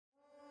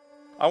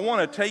I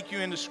want to take you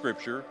into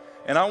Scripture,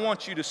 and I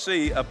want you to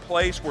see a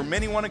place where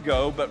many want to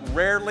go, but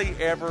rarely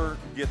ever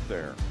get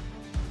there.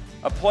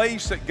 A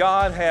place that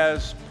God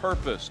has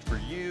purposed for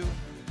you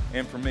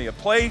and for me. A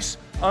place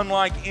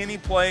unlike any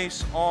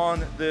place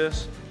on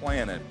this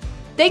planet.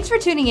 Thanks for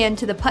tuning in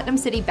to the Putnam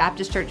City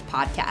Baptist Church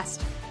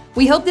podcast.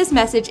 We hope this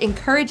message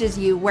encourages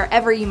you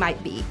wherever you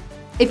might be.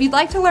 If you'd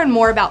like to learn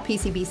more about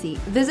PCBC,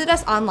 visit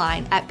us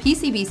online at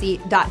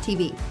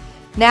pcbc.tv.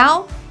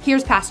 Now,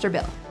 here's Pastor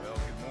Bill. Well,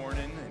 good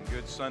morning and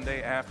good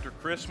Sunday after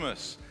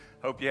Christmas.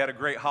 Hope you had a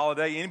great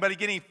holiday. Anybody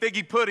get any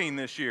figgy pudding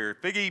this year?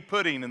 Figgy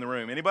pudding in the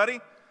room. Anybody?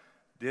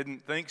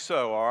 Didn't think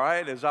so, all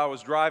right. As I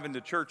was driving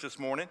to church this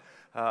morning,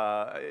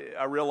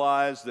 I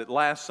realized that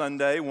last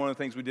Sunday, one of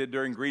the things we did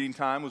during greeting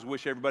time was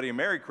wish everybody a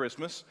Merry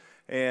Christmas.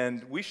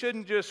 And we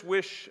shouldn't just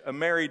wish a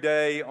merry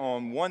day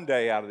on one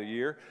day out of the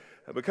year.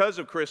 Because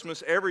of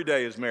Christmas, every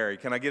day is merry.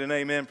 Can I get an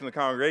amen from the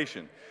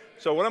congregation?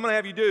 So what I'm going to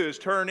have you do is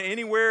turn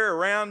anywhere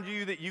around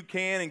you that you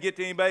can and get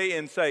to anybody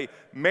and say,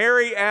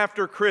 Merry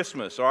After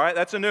Christmas. All right,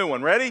 that's a new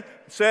one. Ready,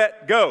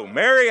 set, go.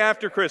 Merry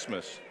After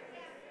Christmas.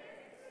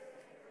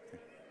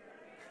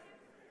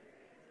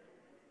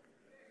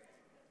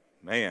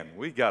 Man,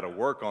 we got to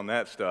work on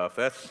that stuff.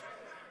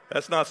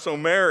 That's not so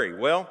merry.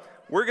 Well,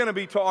 we're going to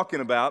be talking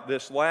about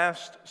this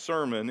last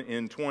sermon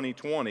in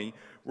 2020.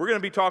 We're going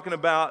to be talking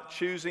about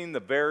choosing the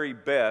very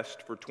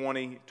best for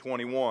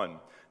 2021.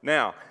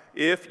 Now,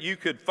 if you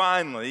could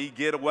finally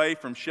get away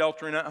from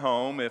sheltering at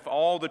home, if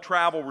all the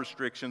travel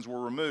restrictions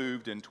were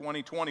removed in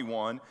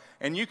 2021,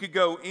 and you could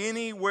go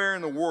anywhere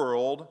in the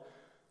world,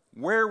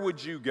 where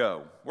would you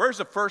go? Where's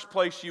the first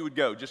place you would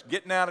go? Just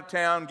getting out of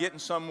town, getting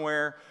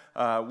somewhere.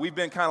 We've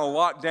been kind of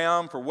locked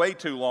down for way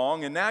too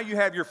long, and now you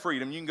have your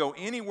freedom. You can go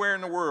anywhere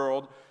in the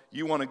world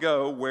you want to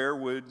go. Where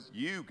would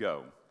you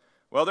go?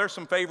 Well, there's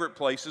some favorite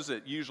places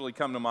that usually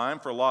come to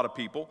mind for a lot of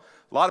people.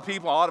 A lot of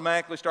people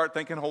automatically start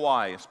thinking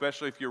Hawaii,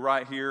 especially if you're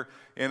right here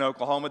in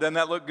Oklahoma. Doesn't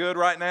that look good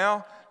right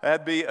now?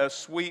 That'd be a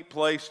sweet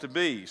place to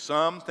be.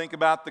 Some think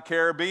about the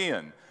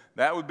Caribbean.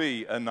 That would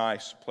be a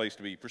nice place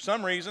to be. For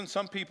some reason,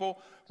 some people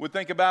would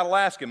think about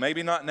Alaska.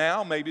 Maybe not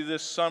now, maybe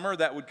this summer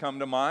that would come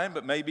to mind,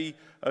 but maybe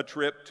a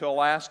trip to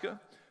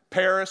Alaska.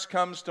 Paris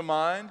comes to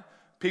mind.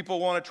 People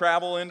want to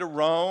travel into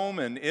Rome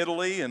and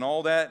Italy and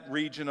all that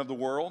region of the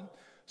world.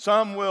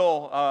 Some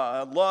will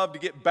love to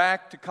get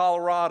back to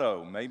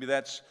Colorado. Maybe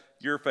that's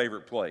your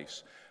favorite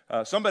place.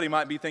 Somebody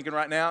might be thinking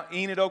right now,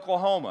 Enid,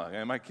 Oklahoma.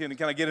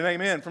 Can I get an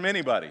amen from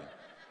anybody?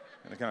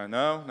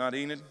 No, not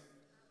Enid.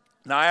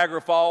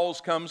 Niagara Falls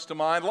comes to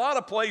mind. A lot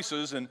of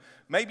places, and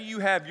maybe you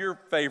have your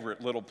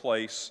favorite little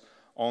place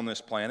on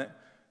this planet.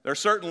 There are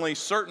certainly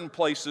certain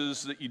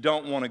places that you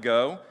don't want to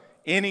go.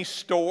 Any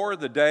store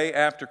the day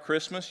after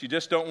Christmas, you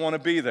just don't want to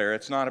be there.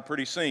 It's not a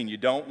pretty scene. You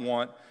don't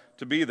want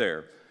to be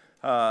there.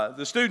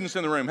 The students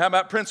in the room, how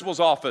about principal's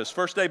office?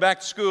 First day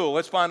back to school,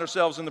 let's find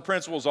ourselves in the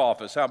principal's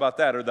office. How about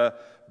that? Or the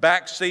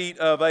back seat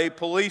of a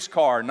police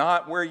car,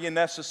 not where you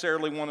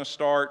necessarily want to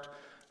start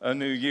a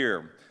new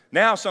year.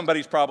 Now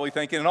somebody's probably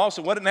thinking, and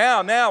also, what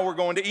now? Now we're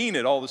going to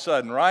Enid all of a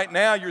sudden, right?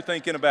 Now you're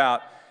thinking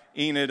about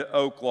Enid,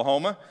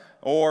 Oklahoma.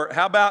 Or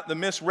how about the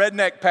Miss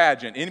Redneck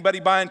pageant? Anybody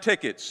buying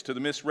tickets to the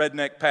Miss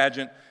Redneck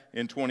pageant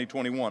in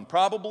 2021?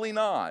 Probably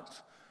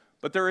not.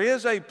 But there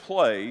is a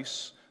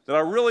place that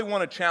I really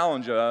want to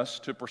challenge us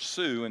to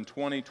pursue in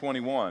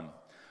 2021.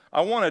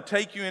 I want to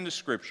take you into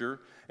Scripture,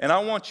 and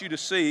I want you to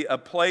see a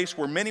place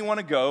where many want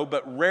to go,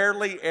 but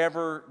rarely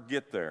ever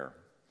get there.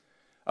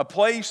 A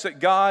place that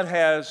God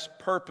has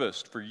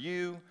purposed for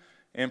you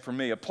and for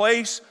me. A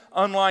place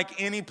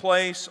unlike any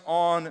place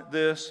on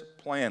this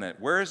planet.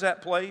 Where is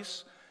that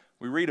place?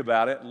 We read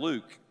about it,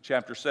 Luke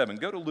chapter 7.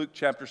 Go to Luke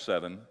chapter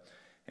 7,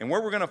 and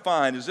where we're going to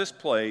find is this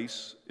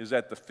place is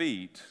at the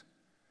feet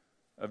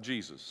of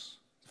Jesus.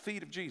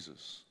 Feet of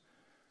Jesus.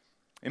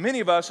 And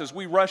many of us, as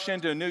we rush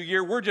into a new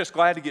year, we're just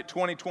glad to get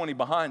 2020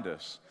 behind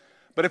us.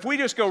 But if we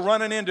just go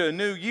running into a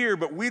new year,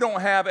 but we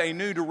don't have a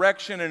new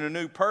direction and a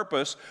new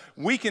purpose,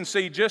 we can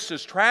see just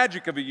as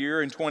tragic of a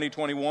year in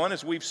 2021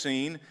 as we've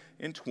seen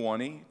in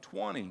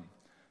 2020.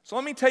 So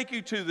let me take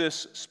you to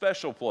this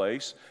special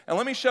place, and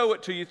let me show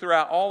it to you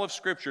throughout all of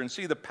Scripture and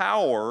see the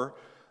power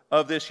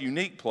of this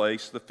unique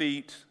place, the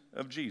feet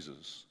of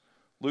Jesus.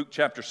 Luke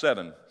chapter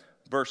 7.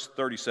 Verse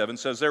 37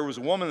 says, there was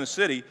a woman in the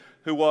city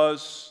who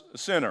was a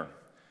sinner.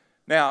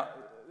 Now,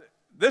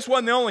 this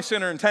wasn't the only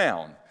sinner in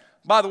town.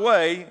 By the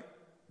way,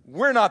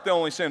 we're not the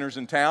only sinners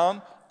in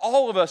town.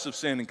 All of us have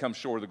sinned and come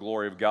short of the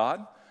glory of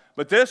God.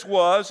 But this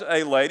was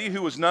a lady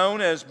who was known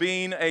as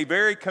being a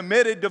very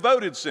committed,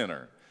 devoted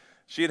sinner.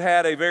 She had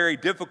had a very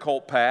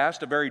difficult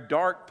past, a very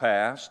dark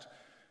past,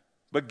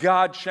 but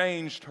God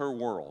changed her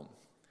world.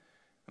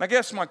 And I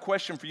guess my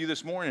question for you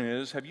this morning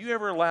is, have you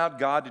ever allowed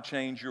God to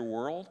change your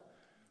world?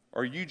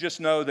 Or you just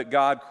know that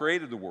God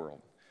created the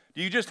world?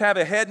 Do you just have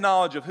a head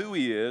knowledge of who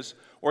He is?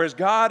 Or has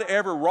God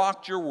ever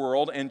rocked your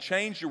world and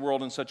changed your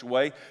world in such a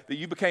way that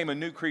you became a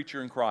new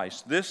creature in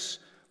Christ? This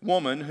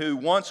woman who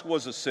once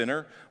was a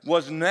sinner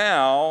was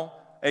now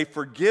a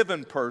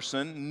forgiven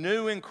person,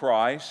 new in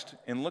Christ,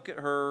 and look at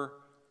her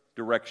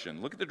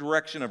direction. Look at the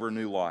direction of her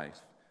new life.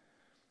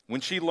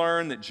 When she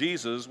learned that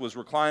Jesus was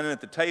reclining at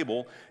the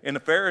table in the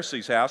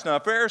Pharisee's house. Now, a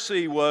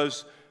Pharisee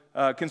was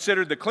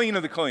considered the clean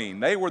of the clean.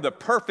 They were the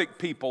perfect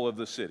people of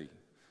the city.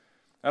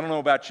 I don't know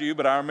about you,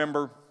 but I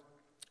remember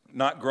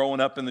not growing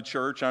up in the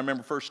church. I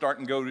remember first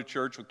starting to go to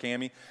church with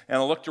Cammie, and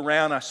I looked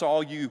around, I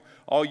saw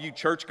all you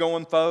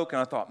church-going folk,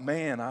 and I thought,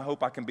 man, I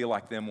hope I can be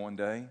like them one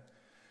day.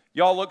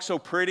 Y'all look so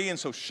pretty and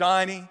so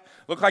shiny.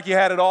 Looked like you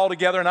had it all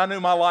together, and I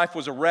knew my life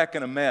was a wreck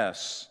and a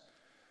mess.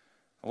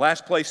 The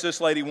last place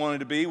this lady wanted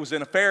to be was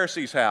in a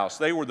Pharisee's house.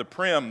 They were the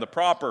prim, the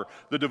proper,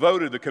 the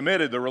devoted, the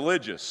committed, the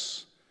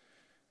religious.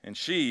 And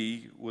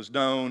she was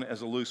known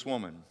as a loose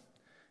woman.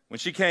 When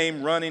she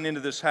came running into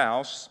this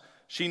house,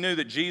 she knew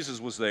that Jesus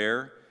was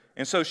there,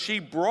 and so she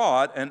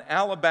brought an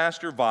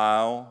alabaster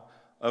vial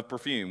of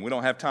perfume. We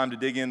don't have time to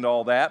dig into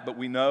all that, but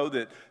we know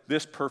that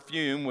this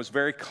perfume was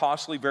very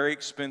costly, very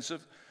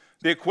expensive,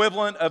 the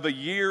equivalent of a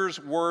year's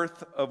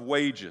worth of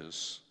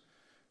wages.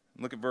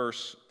 Look at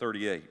verse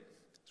 38.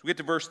 As we get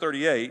to verse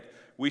 38,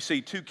 we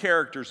see two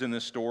characters in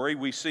this story.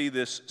 We see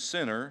this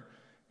sinner,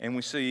 and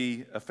we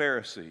see a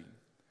Pharisee.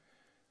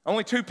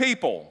 Only two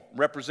people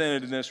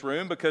represented in this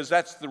room because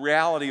that's the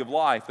reality of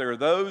life. There are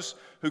those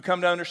who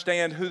come to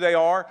understand who they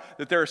are,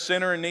 that they're a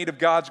sinner in need of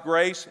God's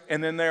grace,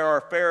 and then there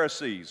are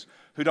Pharisees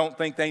who don't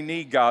think they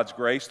need God's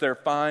grace. They're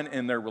fine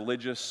in their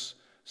religious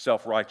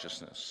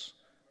self-righteousness.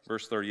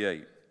 Verse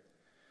 38.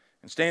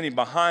 And standing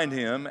behind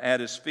him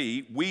at his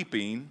feet,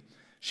 weeping,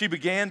 she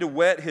began to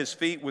wet his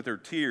feet with her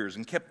tears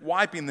and kept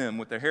wiping them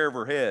with the hair of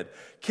her head,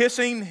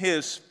 kissing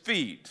his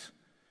feet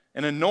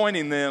and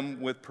anointing them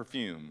with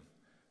perfume.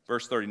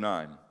 Verse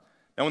 39.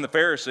 Now when the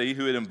Pharisee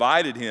who had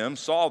invited him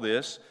saw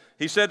this,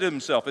 he said to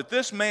himself, if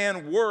this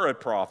man were a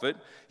prophet,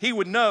 he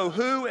would know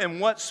who and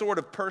what sort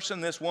of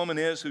person this woman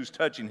is who's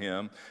touching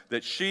him,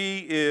 that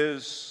she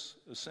is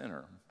a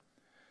sinner.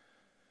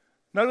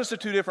 Notice the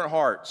two different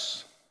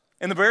hearts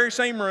in the very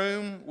same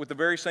room with the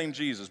very same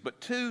Jesus,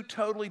 but two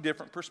totally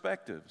different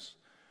perspectives.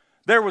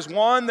 There was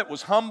one that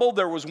was humbled.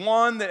 There was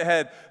one that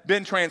had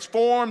been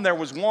transformed. There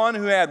was one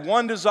who had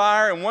one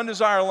desire and one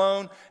desire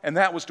alone, and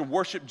that was to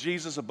worship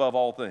Jesus above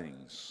all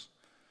things.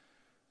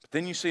 But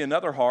then you see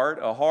another heart,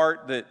 a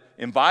heart that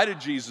invited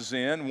Jesus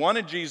in,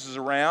 wanted Jesus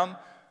around,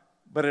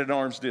 but at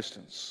arm's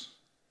distance.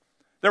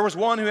 There was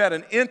one who had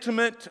an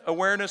intimate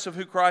awareness of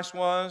who Christ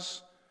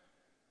was,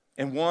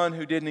 and one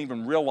who didn't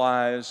even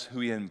realize who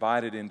he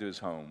invited into his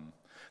home.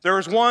 There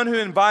was one who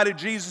invited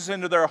Jesus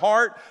into their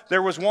heart.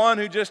 There was one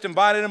who just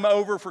invited him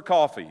over for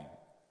coffee.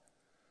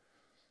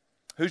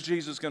 Who's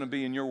Jesus going to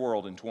be in your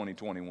world in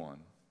 2021?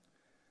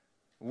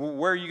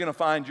 Where are you going to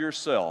find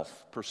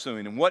yourself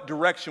pursuing? And what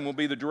direction will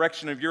be the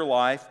direction of your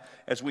life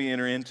as we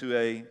enter into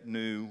a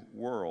new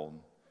world?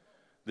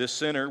 This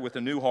sinner with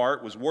a new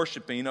heart was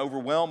worshiping,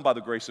 overwhelmed by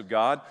the grace of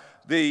God.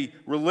 The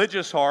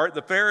religious heart,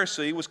 the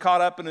Pharisee, was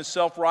caught up in his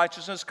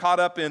self-righteousness, caught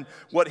up in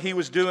what he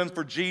was doing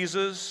for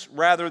Jesus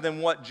rather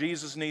than what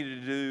Jesus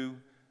needed to do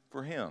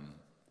for him.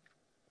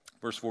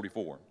 Verse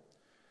 44.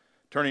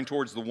 Turning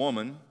towards the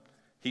woman,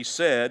 he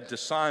said to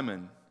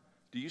Simon,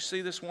 do you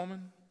see this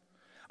woman?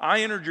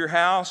 I entered your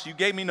house. You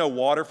gave me no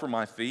water for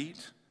my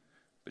feet,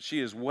 but she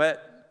has wet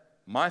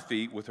my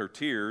feet with her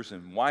tears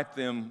and wiped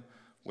them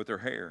with her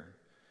hair.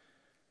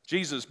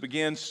 Jesus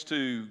begins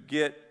to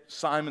get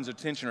Simon's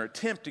attention, or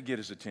attempt to get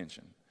his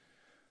attention,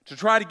 to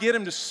try to get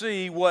him to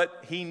see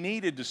what he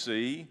needed to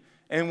see,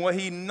 and what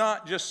he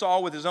not just saw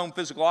with his own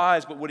physical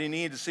eyes, but what he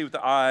needed to see with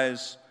the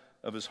eyes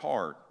of his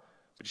heart.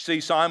 But you see,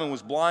 Simon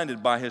was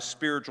blinded by his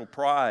spiritual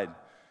pride.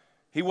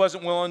 He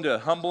wasn't willing to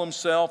humble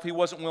himself. He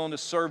wasn't willing to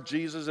serve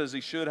Jesus as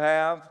he should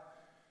have.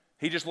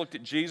 He just looked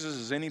at Jesus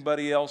as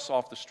anybody else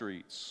off the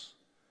streets.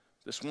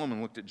 This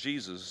woman looked at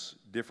Jesus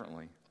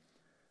differently.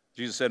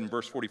 Jesus said in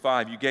verse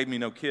 45, you gave me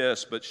no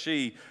kiss, but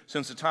she,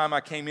 since the time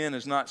I came in,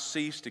 has not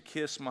ceased to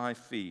kiss my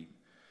feet.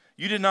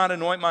 You did not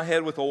anoint my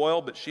head with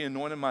oil, but she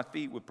anointed my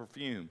feet with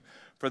perfume.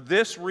 For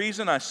this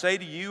reason I say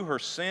to you, her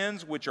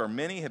sins, which are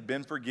many, have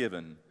been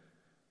forgiven.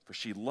 For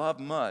she loved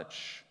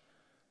much,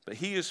 but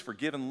he who is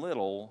forgiven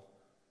little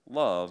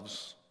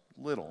loves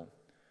little.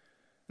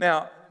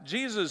 Now,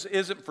 Jesus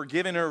isn't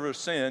forgiving her of her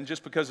sin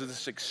just because of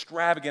this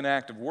extravagant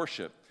act of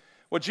worship.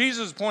 What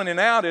Jesus is pointing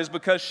out is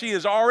because she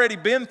has already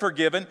been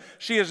forgiven,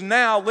 she is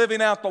now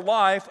living out the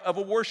life of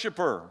a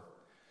worshiper.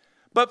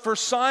 But for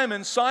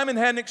Simon, Simon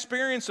hadn't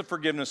experienced the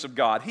forgiveness of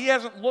God. He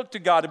hasn't looked to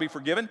God to be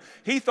forgiven.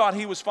 He thought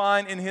he was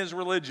fine in his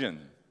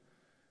religion.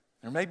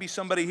 There may be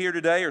somebody here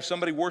today or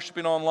somebody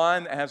worshiping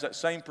online that has that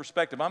same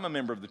perspective. I'm a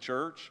member of the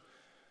church.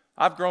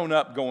 I've grown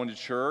up going to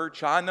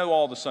church. I know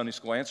all the Sunday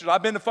school answers.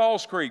 I've been to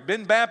Falls Creek,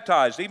 been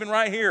baptized, even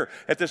right here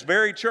at this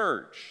very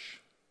church.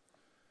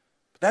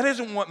 That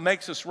isn't what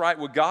makes us right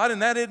with God,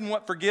 and that isn't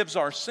what forgives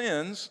our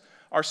sins.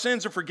 Our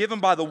sins are forgiven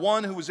by the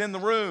one who was in the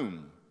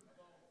room,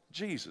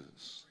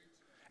 Jesus.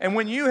 And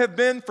when you have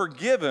been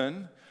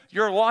forgiven,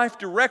 your life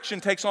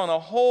direction takes on a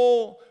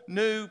whole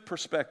new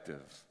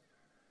perspective.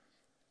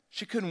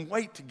 She couldn't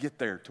wait to get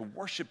there to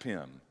worship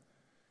him.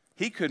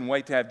 He couldn't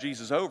wait to have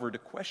Jesus over to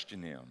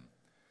question him.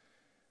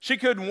 She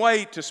couldn't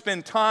wait to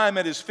spend time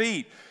at his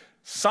feet.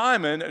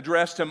 Simon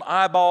addressed him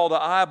eyeball to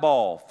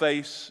eyeball,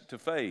 face to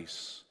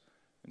face,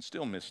 and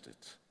still missed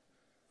it.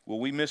 Will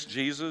we miss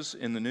Jesus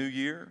in the new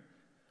year?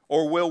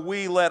 Or will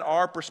we let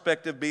our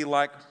perspective be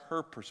like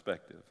her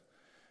perspective?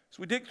 As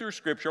we dig through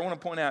Scripture, I want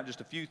to point out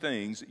just a few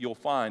things that you'll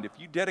find. If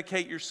you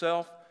dedicate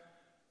yourself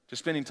to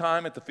spending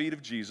time at the feet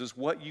of Jesus,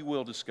 what you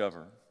will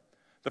discover.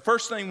 The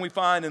first thing we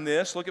find in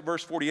this, look at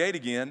verse 48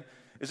 again,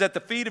 is at the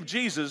feet of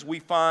Jesus we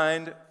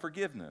find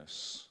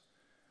forgiveness.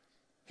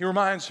 He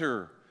reminds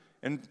her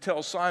and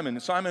tells Simon,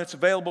 Simon, it's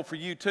available for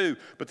you too,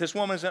 but this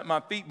woman is at my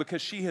feet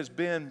because she has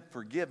been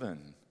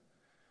forgiven.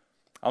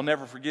 I'll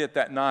never forget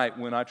that night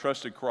when I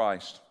trusted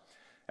Christ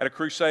at a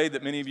crusade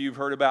that many of you have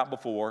heard about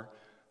before.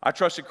 I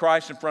trusted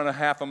Christ in front of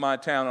half of my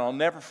town, and I'll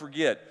never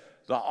forget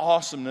the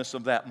awesomeness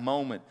of that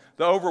moment,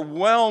 the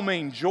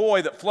overwhelming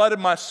joy that flooded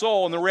my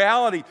soul, and the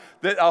reality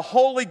that a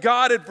holy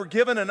God had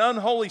forgiven an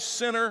unholy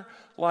sinner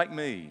like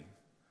me.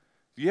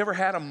 Have you ever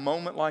had a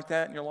moment like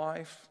that in your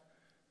life?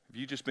 Have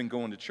you just been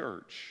going to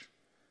church?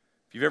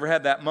 If you've ever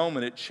had that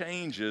moment, it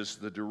changes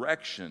the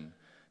direction.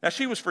 Now,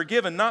 she was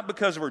forgiven not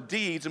because of her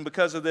deeds and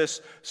because of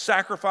this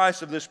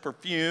sacrifice of this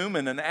perfume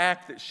and an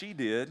act that she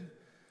did.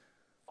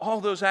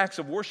 All those acts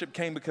of worship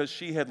came because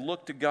she had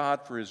looked to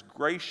God for His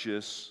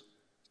gracious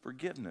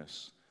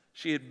forgiveness.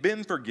 She had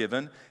been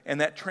forgiven,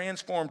 and that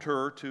transformed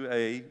her to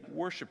a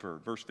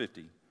worshiper. Verse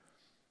 50.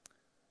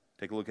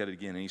 Take a look at it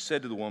again. And he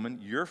said to the woman,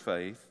 your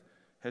faith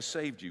has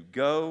saved you.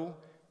 Go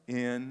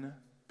in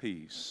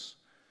peace.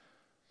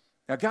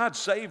 Now, God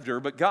saved her,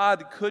 but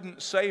God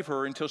couldn't save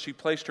her until she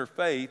placed her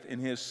faith in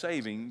His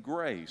saving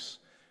grace.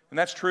 And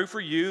that's true for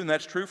you, and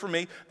that's true for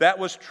me. That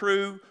was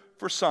true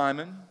for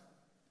Simon.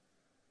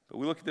 But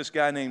we look at this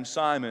guy named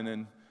Simon,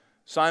 and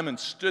Simon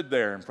stood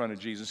there in front of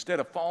Jesus. Instead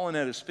of falling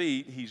at His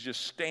feet, he's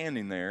just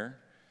standing there.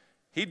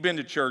 He'd been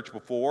to church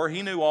before.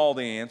 He knew all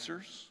the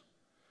answers.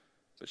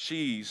 But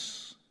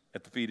she's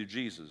at the feet of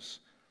Jesus.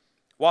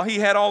 While he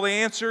had all the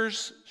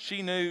answers,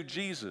 she knew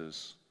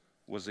Jesus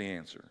was the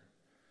answer.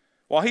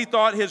 While he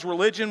thought his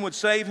religion would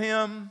save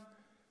him,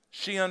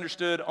 she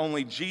understood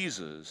only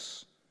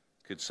Jesus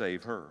could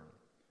save her.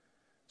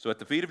 So at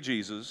the feet of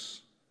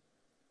Jesus,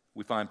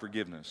 we find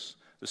forgiveness.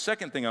 The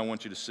second thing I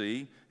want you to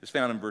see is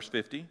found in verse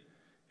 50,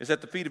 is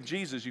at the feet of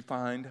Jesus you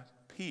find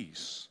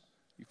peace.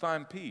 You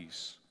find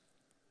peace.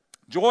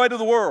 Joy to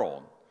the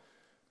world.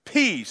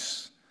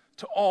 Peace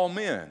to all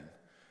men.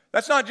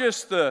 That's not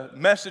just the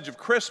message of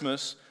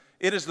Christmas,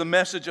 it is the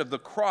message of the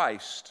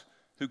Christ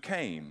who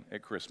came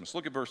at Christmas.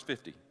 Look at verse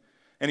 50.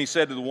 And he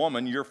said to the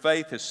woman, your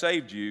faith has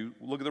saved you.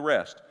 Look at the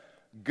rest.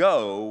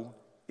 Go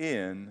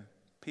in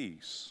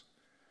peace.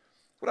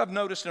 What I've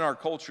noticed in our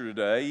culture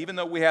today, even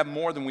though we have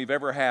more than we've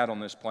ever had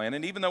on this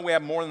planet, even though we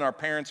have more than our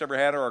parents ever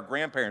had or our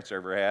grandparents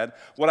ever had,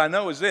 what I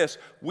know is this: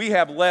 we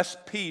have less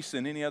peace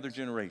than any other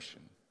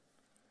generation.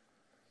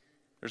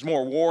 There's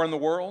more war in the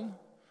world,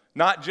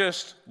 not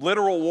just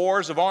literal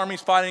wars of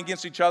armies fighting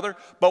against each other,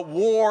 but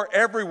war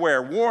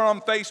everywhere. War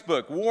on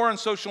Facebook, war on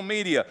social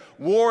media,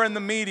 war in the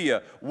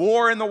media,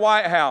 war in the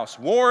White House,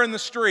 war in the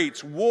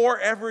streets, war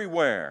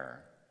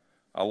everywhere.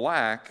 A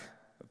lack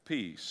of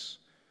peace.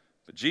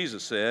 But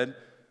Jesus said,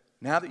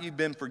 now that you've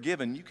been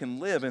forgiven, you can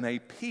live in a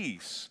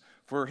peace.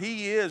 For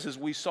He is, as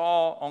we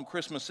saw on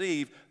Christmas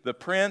Eve, the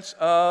Prince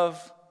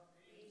of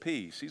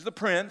Peace. He's the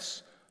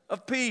Prince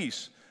of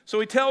Peace. So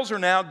He tells her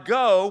now,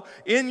 go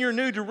in your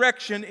new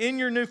direction, in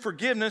your new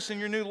forgiveness, in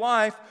your new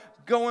life,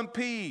 go in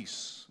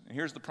peace. And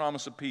here's the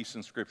promise of peace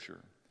in Scripture.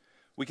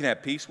 We can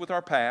have peace with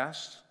our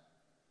past.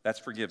 That's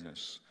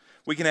forgiveness.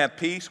 We can have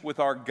peace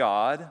with our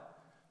God.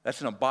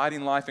 That's an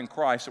abiding life in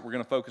Christ that we're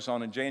going to focus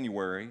on in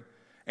January.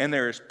 And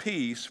there is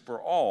peace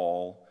for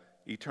all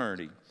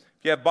eternity.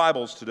 If you have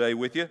Bibles today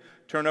with you,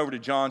 turn over to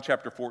John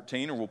chapter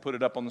 14, or we'll put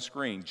it up on the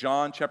screen.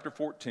 John chapter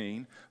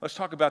 14. Let's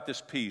talk about this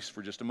peace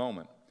for just a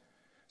moment.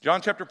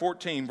 John chapter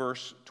 14,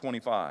 verse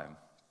 25.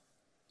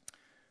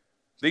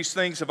 These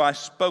things have I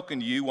spoken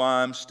to you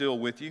while I'm still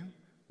with you,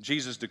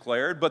 Jesus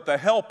declared, but the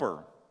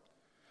Helper,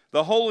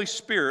 the Holy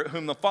Spirit,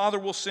 whom the Father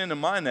will send in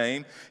my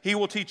name, He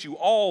will teach you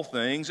all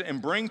things and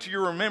bring to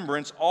your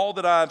remembrance all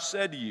that I have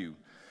said to you.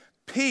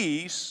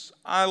 Peace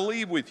I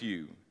leave with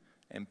you,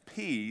 and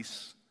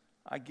peace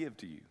I give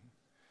to you.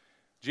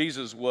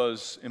 Jesus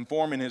was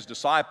informing His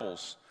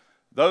disciples,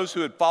 those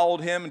who had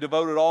followed Him and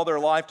devoted all their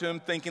life to Him,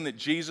 thinking that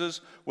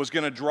Jesus was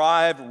going to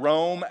drive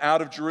Rome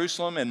out of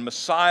Jerusalem and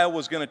Messiah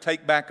was going to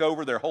take back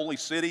over their holy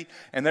city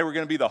and they were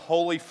going to be the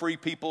holy, free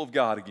people of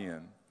God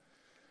again.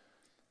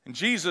 And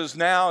Jesus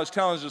now is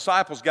telling His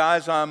disciples,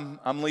 guys, I'm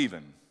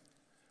leaving.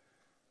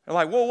 They're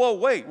like,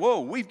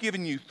 whoa, we've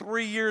given you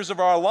 3 years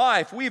of our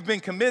life. We've been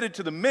committed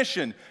to the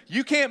mission.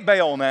 You can't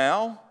bail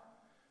now.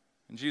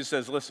 And Jesus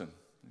says, listen,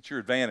 it's your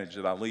advantage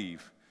that I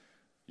leave.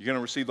 You're going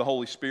to receive the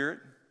Holy Spirit.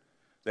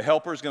 The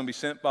Helper is going to be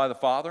sent by the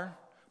Father.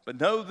 But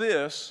know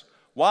this,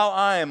 while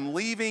I am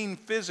leaving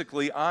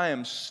physically, I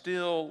am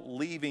still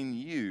leaving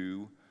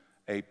you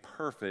a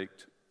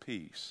perfect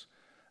peace.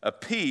 A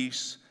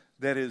peace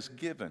that is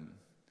given.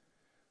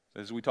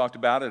 As we talked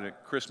about it, a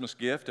Christmas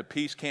gift, a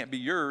peace can't be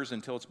yours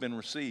until it's been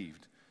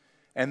received.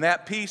 And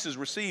that peace is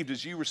received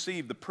as you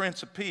receive the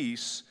Prince of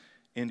Peace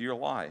into your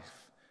life.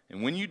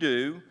 And when you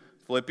do,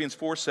 Philippians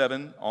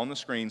 4:7 on the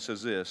screen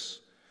says this: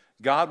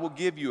 God will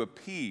give you a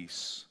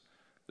peace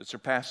that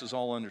surpasses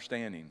all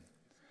understanding.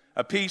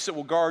 A peace that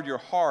will guard your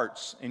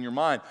hearts and your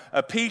mind.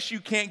 A peace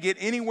you can't get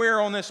anywhere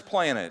on this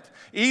planet,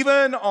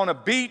 even on a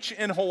beach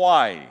in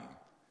Hawaii.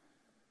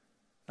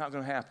 Not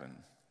going to happen.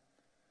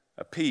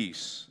 A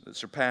peace that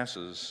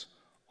surpasses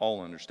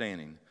all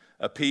understanding.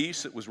 A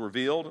peace that was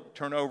revealed.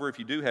 Turn over, if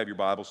you do have your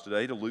Bibles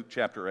today, to Luke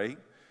chapter 8.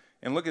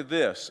 And look at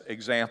this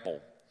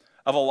example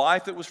of a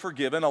life that was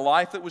forgiven, a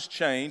life that was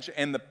changed,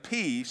 and the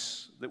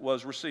peace that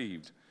was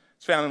received.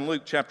 It's found in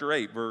Luke chapter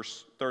 8,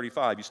 verse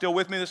 35. You still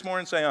with me this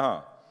morning? Say,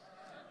 uh-huh.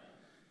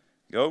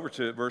 Go over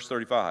to verse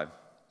 35.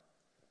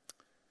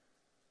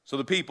 So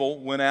the people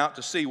went out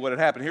to see what had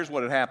happened. Here's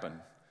what had happened.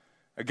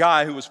 A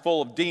guy who was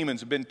full of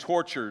demons had been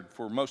tortured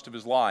for most of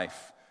his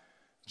life.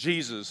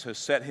 Jesus has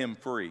set him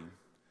free.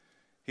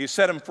 He has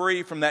set him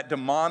free from that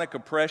demonic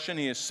oppression.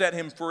 He has set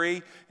him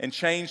free and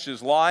changed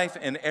his life,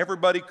 and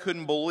everybody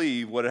couldn't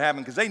believe what had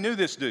happened because they knew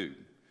this dude.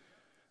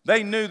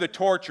 They knew the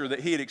torture that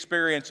he had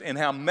experienced and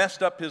how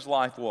messed up his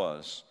life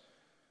was.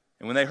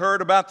 And when they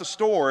heard about the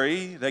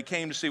story, they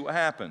came to see what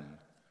happened.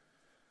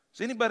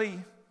 Has anybody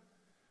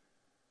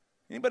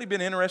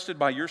been interested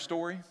by your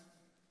story?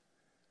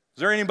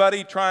 Is there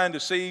anybody trying to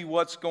see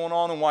what's going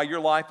on and why your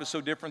life is so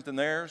different than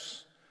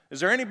theirs? Is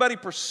there anybody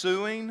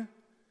pursuing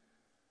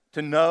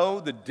to know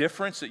the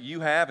difference that you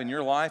have in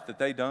your life that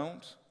they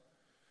don't?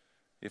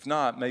 If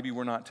not, maybe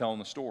we're not telling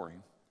the story.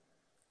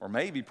 Or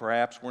maybe,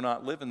 perhaps, we're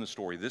not living the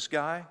story. This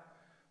guy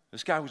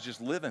was just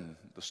living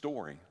the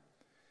story.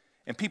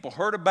 And people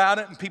heard about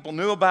it, and people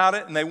knew about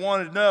it, and they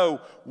wanted to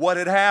know what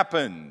had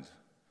happened.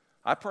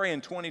 I pray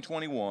in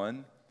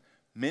 2021,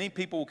 many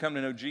people will come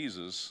to know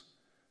Jesus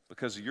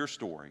because of your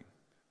story.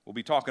 We'll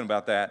be talking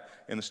about that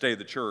in the State of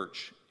the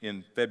Church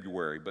in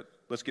February, but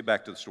let's get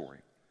back to the story.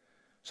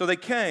 So they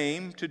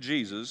came to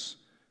Jesus,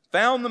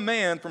 found the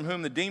man from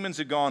whom the demons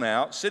had gone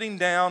out, sitting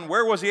down.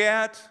 Where was he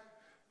at?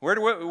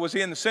 Was he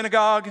in the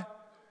synagogue?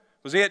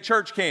 Was he at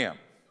church camp?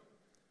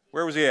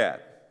 Where was he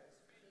at?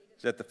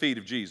 He's at the feet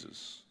of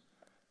Jesus.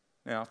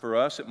 Now, for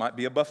us, it might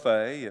be a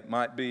buffet. It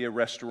might be a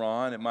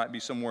restaurant. It might be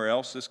somewhere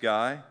else. This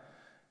guy,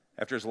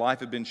 after his life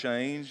had been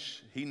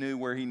changed, he knew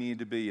where he needed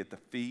to be, at the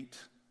feet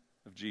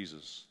of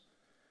Jesus.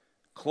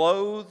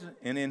 Clothed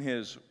and in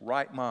his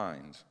right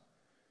mind.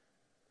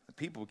 The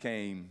people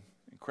became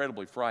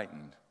incredibly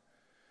frightened.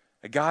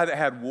 A guy that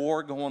had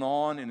war going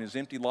on in his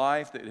empty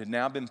life, that had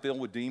now been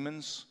filled with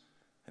demons,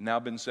 had now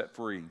been set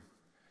free.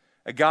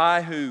 A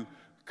guy who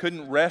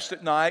couldn't rest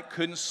at night,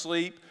 couldn't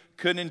sleep,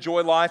 couldn't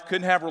enjoy life,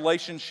 couldn't have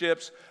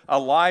relationships. A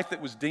life that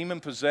was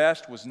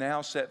demon-possessed was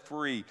now set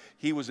free.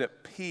 He was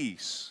at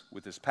peace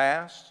with his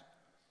past,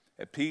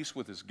 at peace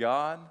with his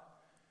God,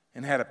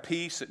 and had a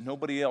peace that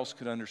nobody else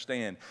could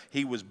understand.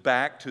 He was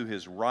back to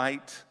his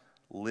right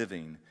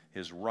living,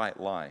 his right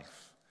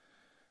life.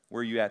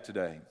 Where are you at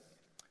today?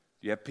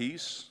 Do you have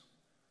peace?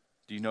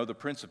 Do you know the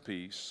Prince of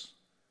Peace?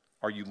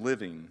 Are you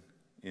living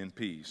in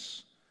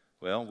peace?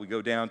 Well, we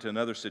go down to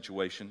another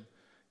situation,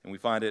 and we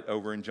find it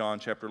over in John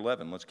chapter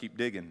 11. Let's keep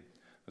digging.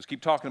 Let's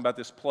keep talking about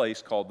this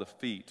place called the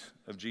feet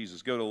of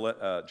Jesus. Go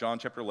to John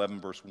chapter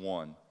 11, verse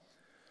 1.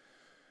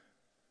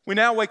 We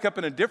now wake up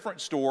in a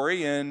different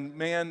story, and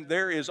man,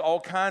 there is all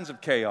kinds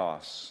of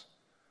chaos.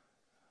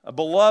 A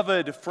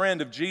beloved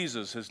friend of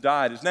Jesus has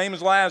died. His name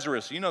is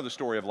Lazarus. You know the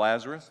story of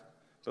Lazarus,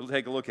 so let's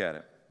take a look at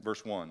it.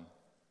 Verse 1.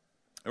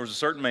 There was a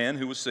certain man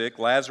who was sick,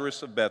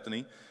 Lazarus of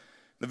Bethany,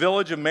 the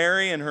village of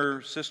Mary and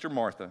her sister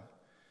Martha.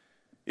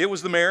 It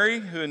was the Mary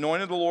who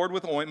anointed the Lord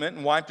with ointment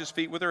and wiped his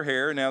feet with her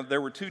hair. Now,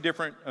 there were two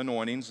different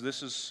anointings.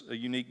 This is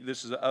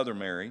the other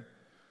Mary.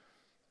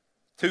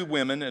 Two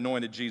women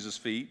anointed Jesus'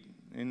 feet.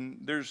 And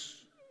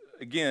there's,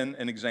 again,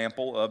 an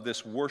example of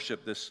this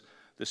worship, this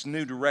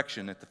new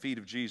direction at the feet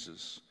of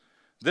Jesus.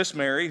 This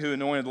Mary, who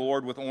anointed the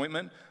Lord with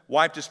ointment,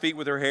 wiped his feet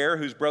with her hair,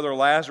 whose brother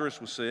Lazarus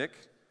was sick.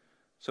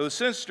 So the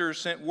sisters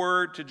sent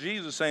word to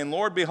Jesus saying,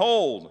 Lord,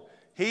 behold,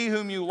 he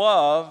whom you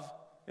love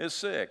is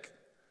sick.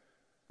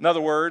 In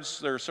other words,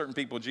 there are certain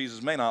people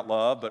Jesus may not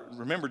love, but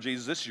remember,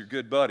 Jesus, this is your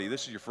good buddy.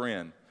 This is your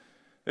friend.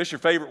 This is your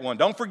favorite one.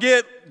 Don't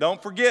forget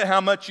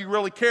how much you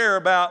really care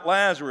about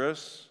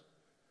Lazarus.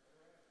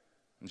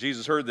 When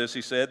Jesus heard this,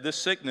 he said, this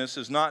sickness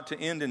is not to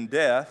end in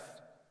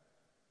death.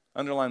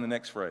 Underline the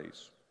next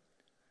phrase.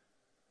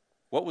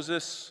 What was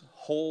this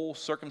whole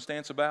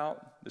circumstance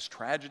about? This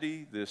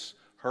tragedy, this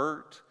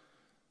hurt,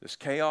 this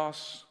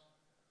chaos?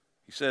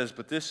 He says,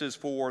 but this is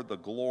for the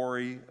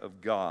glory of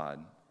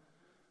God,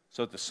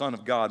 so that the Son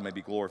of God may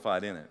be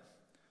glorified in it.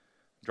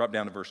 Drop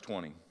down to verse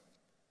 20.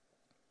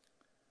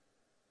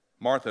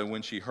 Martha,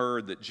 when she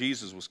heard that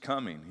Jesus was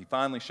coming, he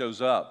finally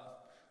shows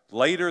up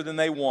later than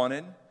they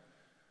wanted.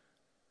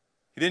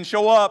 He didn't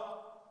show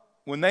up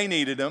when they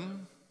needed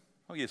him.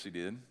 Oh, yes, he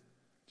did,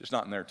 just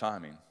not in their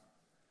timing.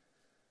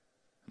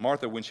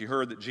 Martha, when she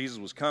heard that Jesus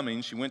was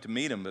coming, she went to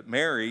meet him, but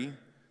Mary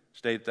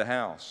stayed at the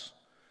house.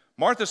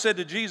 Martha said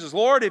to Jesus,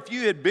 "Lord, if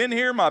you had been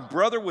here, my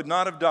brother would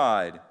not have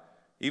died.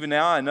 Even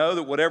now I know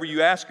that whatever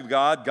you ask of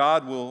God,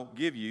 God will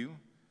give you."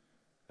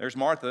 There's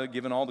Martha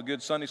giving all the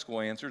good Sunday school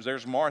answers.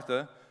 There's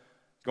Martha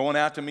going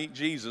out to meet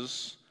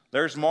Jesus.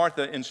 There's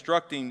Martha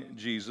instructing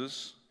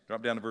Jesus.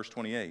 Drop down to verse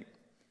 28.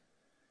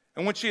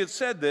 And when she had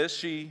said this,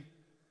 she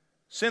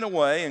sent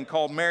away and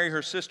called Mary,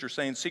 her sister,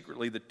 saying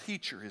secretly, "The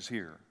teacher is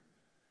here,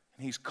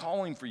 and he's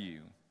calling for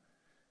you."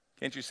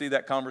 Can't you see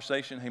that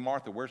conversation? "Hey,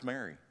 Martha, where's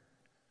Mary?"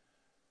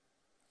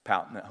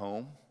 Pouting at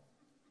home.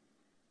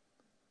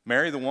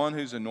 Mary, the one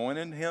who's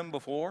anointed him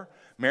before.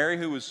 Mary,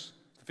 who was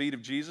at the feet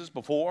of Jesus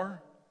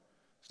before,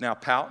 is now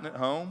pouting at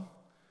home.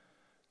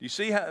 Do you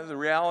see how the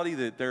reality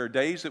that there are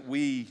days that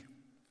we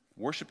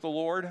worship the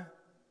Lord,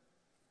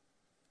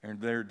 and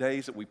there are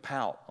days that we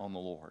pout on the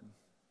Lord?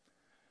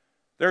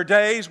 There are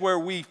days where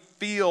we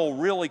feel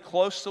really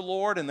close to the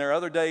Lord, and there are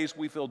other days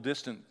we feel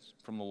distant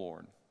from the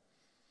Lord.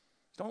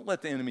 Don't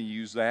let the enemy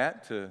use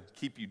that to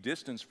keep you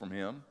distant from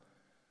Him.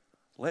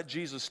 Let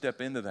Jesus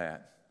step into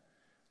that.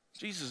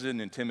 Jesus isn't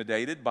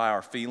intimidated by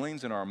our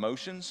feelings and our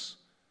emotions.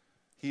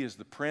 He is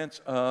the Prince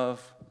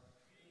of...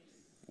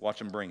 Watch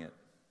Him bring it.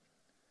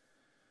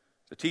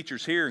 The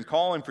teacher's here and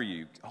calling for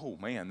you. Oh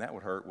man, that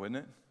would hurt, wouldn't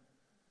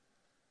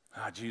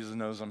it? Jesus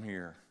knows I'm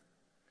here.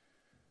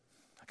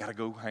 I got to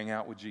go hang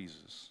out with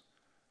Jesus.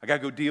 I got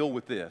to go deal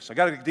with this. I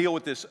got to deal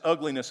with this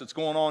ugliness that's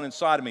going on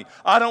inside of me.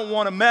 I don't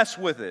want to mess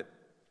with it.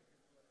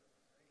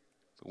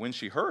 But when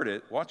she heard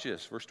it, watch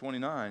this, verse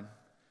 29,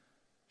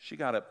 she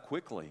got up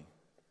quickly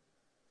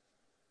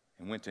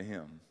and went to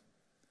Him.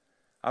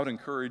 I would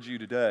encourage you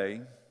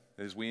today,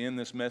 as we end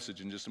this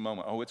message in just a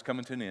moment, it's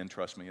coming to an end,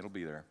 trust me, it'll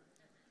be there.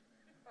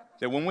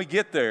 That when we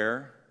get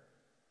there,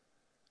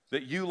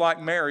 that you, like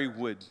Mary,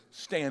 would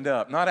stand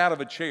up, not out of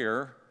a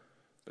chair,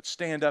 but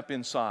stand up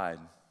inside.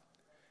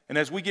 And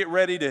as we get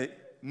ready to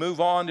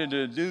move on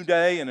into a new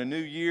day and a new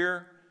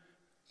year,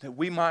 that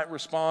we might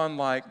respond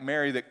like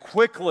Mary, that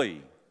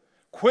quickly,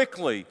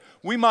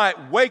 we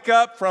might wake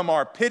up from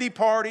our pity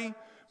party,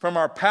 from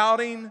our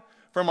pouting,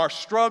 from our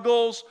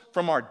struggles,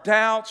 from our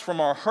doubts,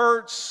 from our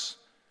hurts,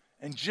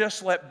 and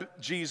just let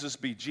Jesus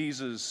be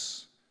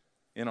Jesus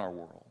in our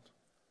world.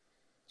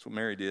 That's what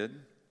Mary did.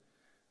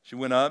 She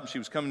went up, she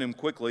was coming to Him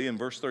quickly in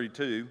verse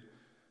 32.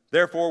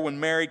 Therefore, when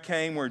Mary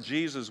came where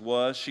Jesus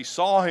was, she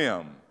saw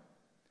Him.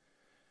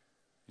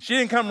 She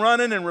didn't come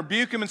running and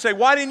rebuke Him and say,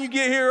 "Why didn't you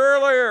get here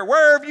earlier?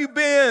 Where have you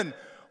been?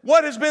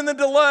 What has been the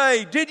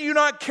delay? Did you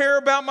not care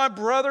about my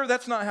brother?"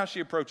 That's not how she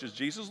approaches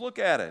Jesus. Look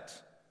at it.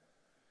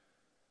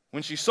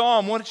 When she saw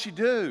Him, what did she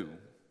do?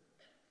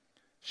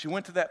 She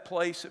went to that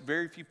place that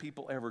very few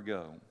people ever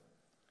go.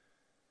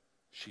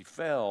 She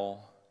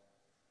fell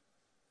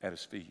at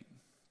His feet.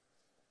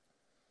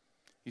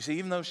 You see,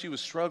 even though she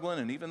was struggling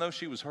and even though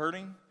she was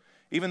hurting,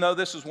 even though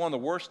this was one of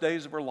the worst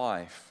days of her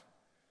life,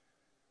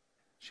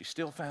 she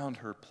still found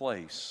her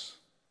place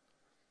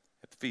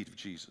at the feet of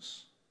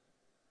Jesus.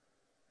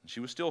 And she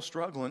was still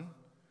struggling.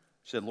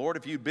 She said, "Lord,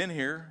 if you'd been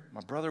here,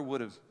 my brother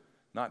would have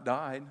not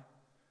died."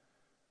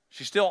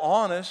 She's still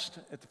honest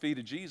at the feet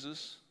of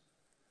Jesus.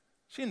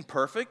 She isn't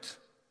perfect,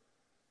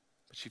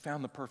 but she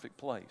found the perfect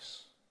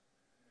place.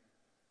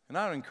 And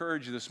I would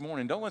encourage you this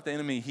morning, don't let the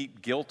enemy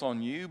heap guilt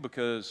on you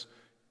because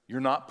you're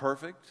not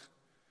perfect,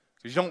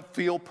 because you don't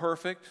feel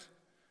perfect,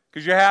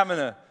 because you're having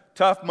a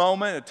tough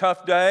moment, a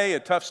tough day, a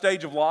tough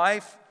stage of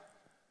life.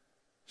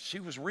 She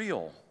was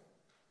real,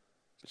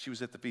 but she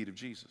was at the feet of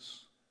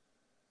Jesus.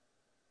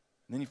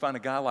 And then you find a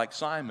guy like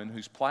Simon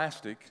who's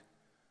plastic,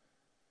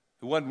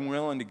 who wasn't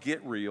willing to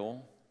get real,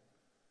 and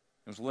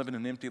was living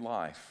an empty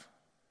life.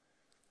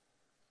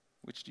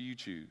 Which do you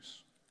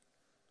choose?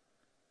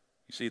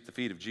 You see, at the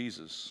feet of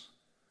Jesus,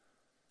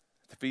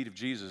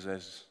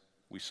 as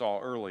we saw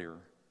earlier,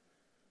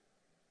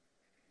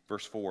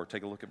 verse 4,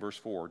 take a look at verse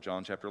 4,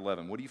 John chapter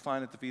 11. What do you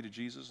find at the feet of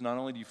Jesus? Not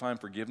only do you find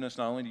forgiveness,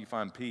 not only do you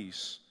find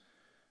peace,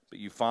 but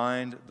you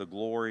find the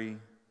glory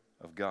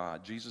of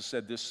God. Jesus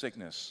said this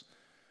sickness,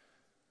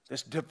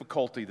 this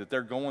difficulty that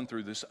they're going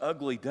through, this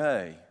ugly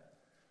day,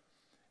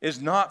 is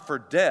not for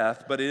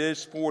death, but it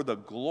is for the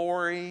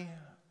glory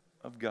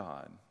of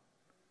God.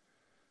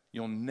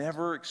 You'll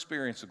never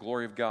experience the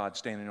glory of God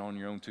standing on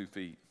your own 2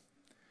 feet.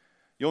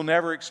 You'll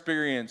never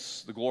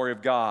experience the glory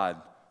of God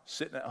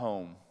sitting at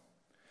home.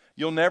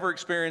 You'll never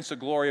experience the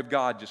glory of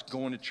God just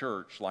going to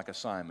church like a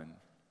Simon.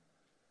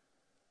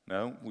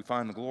 No, we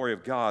find the glory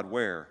of God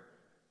where?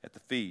 At the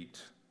feet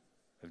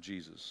of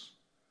Jesus.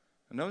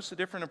 And notice the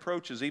different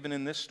approaches even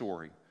in this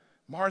story.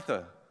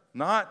 Martha,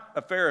 not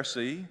a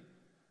Pharisee,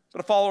 but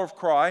a follower of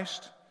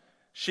Christ.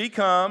 She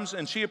comes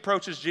and she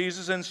approaches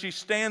Jesus and she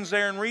stands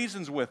there and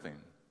reasons with Him.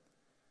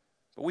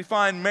 But we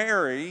find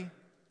Mary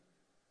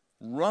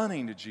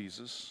running to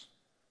Jesus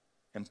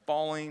and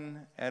falling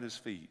at His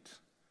feet.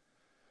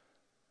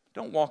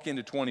 Don't walk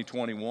into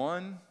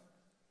 2021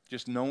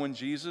 just knowing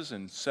Jesus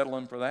and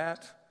settling for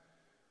that.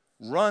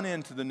 Run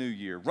into the new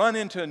year. Run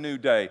into a new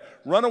day.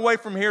 Run away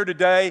from here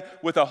today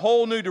with a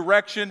whole new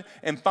direction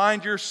and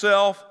find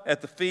yourself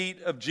at the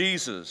feet of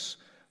Jesus.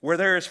 Where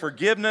there is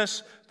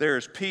forgiveness, there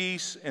is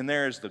peace, and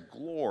there is the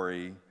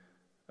glory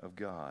of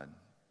God.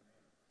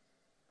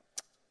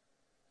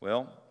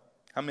 Well,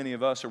 how many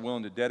of us are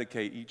willing to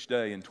dedicate each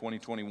day in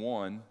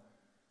 2021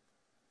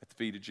 at the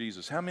feet of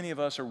Jesus? How many of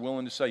us are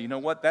willing to say, you know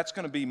what, that's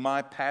going to be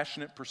my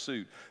passionate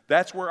pursuit.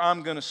 That's where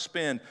I'm going to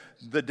spend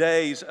the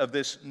days of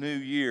this new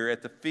year,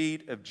 at the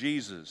feet of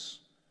Jesus.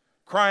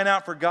 Crying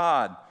out for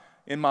God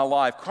in my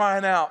life,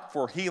 crying out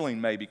for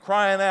healing maybe,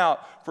 crying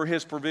out for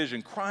His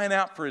provision, crying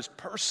out for His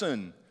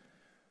person.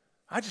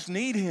 I just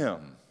need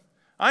Him.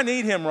 I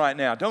need Him right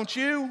now, don't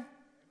you?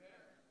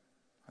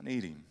 I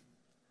need Him.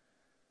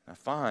 I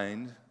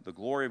find the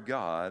glory of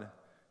God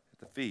at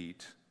the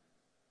feet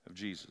of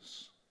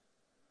Jesus.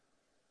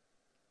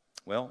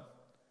 Well,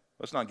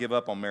 let's not give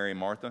up on Mary and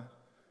Martha.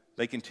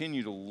 They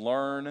continue to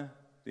learn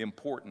the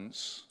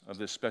importance of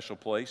this special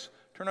place.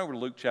 Turn over to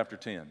Luke chapter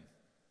 10.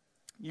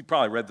 You've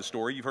probably read the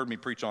story. You've heard me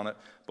preach on it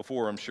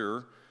before, I'm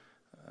sure.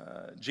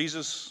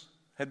 Jesus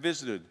had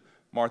visited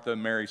Martha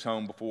and Mary's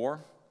home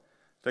before.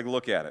 Take a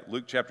look at it.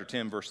 Luke chapter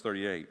 10, verse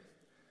 38.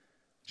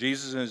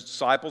 Jesus and His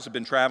disciples had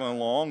been traveling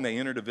along. They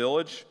entered a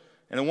village,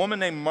 and a woman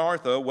named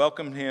Martha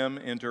welcomed Him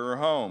into her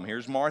home.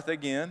 Here's Martha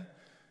again,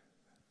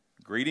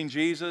 greeting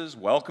Jesus,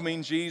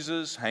 welcoming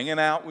Jesus, hanging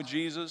out with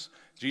Jesus.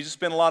 Jesus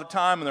spent a lot of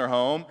time in their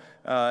home,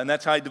 and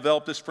that's how He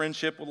developed this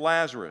friendship with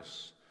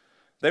Lazarus.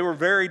 They were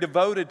very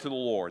devoted to the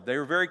Lord. They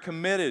were very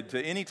committed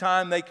to any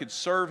time they could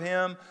serve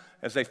Him.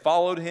 As they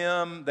followed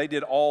Him, they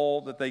did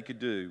all that they could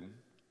do.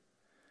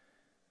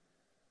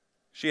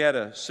 She had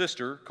a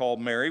sister called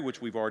Mary,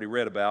 which we've already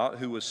read about,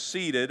 who was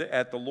seated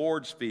at the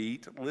Lord's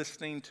feet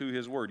listening to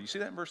His word. You see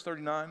that in verse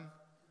 39?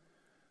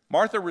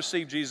 Martha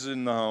received Jesus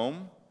in the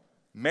home.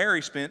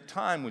 Mary spent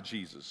time with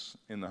Jesus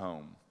in the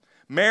home.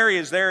 Mary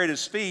is there at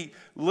His feet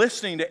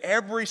listening to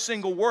every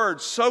single word,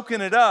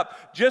 soaking it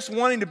up, just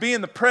wanting to be in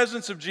the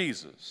presence of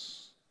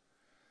Jesus.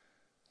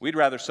 We'd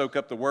rather soak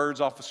up the words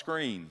off the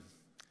screen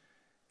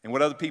and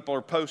what other people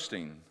are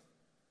posting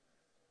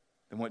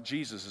than what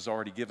Jesus has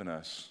already given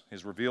us,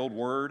 His revealed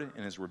word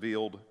and His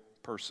revealed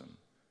person.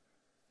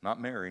 Not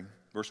Mary.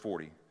 Verse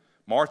 40.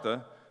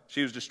 Martha,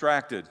 she was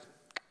distracted.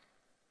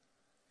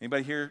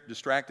 Anybody here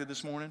distracted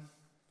this morning?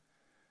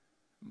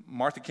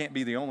 Martha can't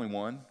be the only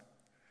one.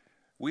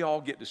 We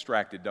all get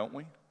distracted, don't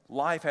we?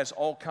 Life has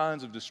all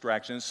kinds of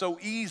distractions. It's so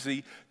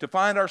easy to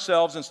find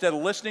ourselves, instead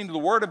of listening to the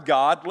Word of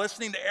God,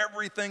 listening to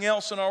everything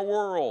else in our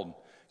world,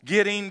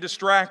 getting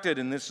distracted.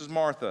 And this is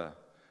Martha.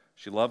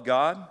 She loved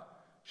God.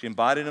 She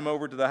invited Him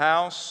over to the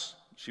house.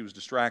 She was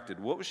distracted.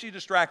 What was she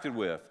distracted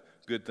with?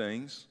 Good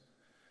things.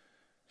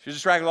 She was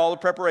distracted with all the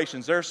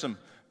preparations. There's some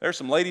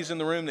ladies in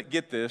the room that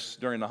get this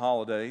during the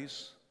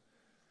holidays.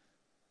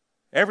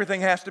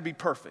 Everything has to be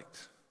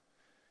perfect.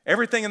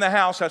 Everything in the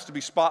house has to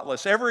be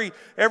spotless. Every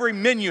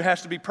menu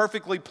has to be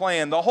perfectly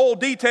planned. The whole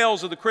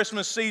details of the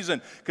Christmas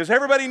season, because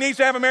everybody needs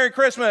to have a Merry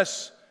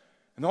Christmas.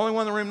 And the only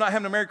one in the room not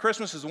having a Merry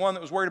Christmas is the one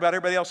that was worried about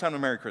everybody else having a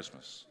Merry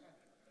Christmas.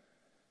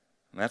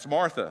 And that's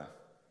Martha.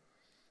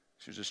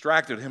 She was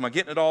distracted. Am I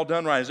getting it all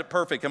done right? Is it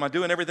perfect? Am I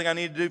doing everything I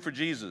need to do for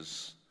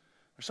Jesus?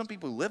 There's some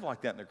people who live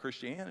like that in their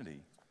Christianity.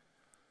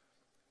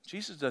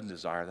 Jesus doesn't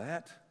desire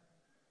that.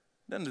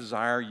 He doesn't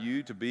desire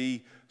you to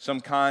be some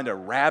kind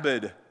of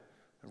rabid,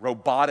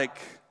 robotic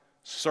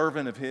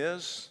servant of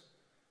His.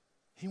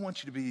 He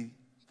wants you to be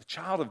the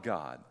child of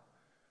God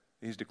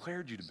that He's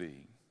declared you to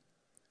be.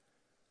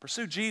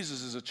 Pursue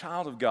Jesus as a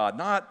child of God,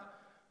 not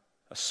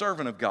a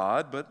servant of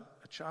God, but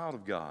a child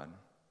of God.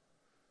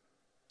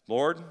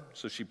 Lord,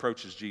 so she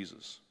approaches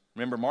Jesus.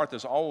 Remember,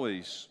 Martha's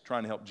always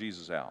trying to help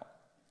Jesus out.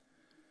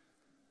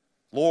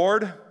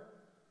 Lord,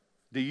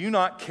 do you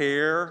not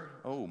care?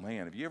 Oh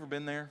man, have you ever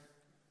been there?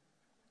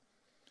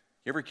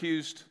 You ever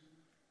accused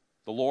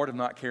the Lord of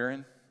not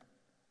caring?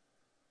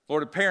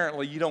 Lord,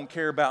 apparently you don't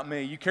care about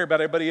me. You care about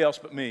everybody else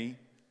but me.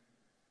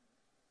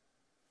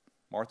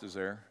 Martha's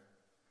there.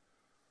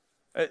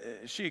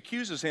 She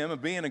accuses Him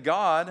of being a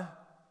God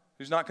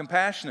who's not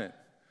compassionate,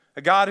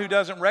 a God who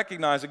doesn't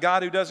recognize, a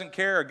God who doesn't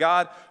care, a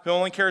God who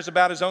only cares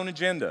about His own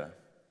agenda.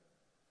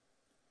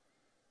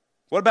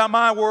 What about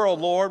my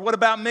world, Lord? What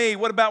about me?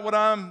 What about what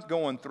I'm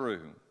going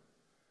through?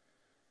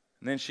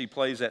 And then she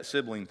plays that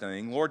sibling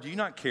thing. Lord, do you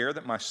not care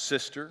that my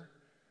sister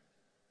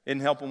isn't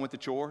helping with the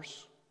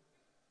chores?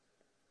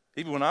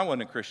 Even when I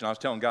wasn't a Christian, I was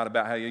telling God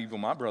about how evil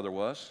my brother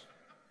was.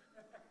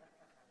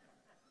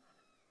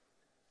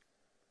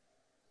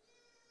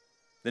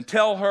 Then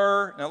tell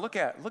her, now look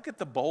at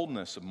the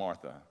boldness of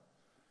Martha,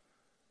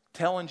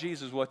 telling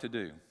Jesus what to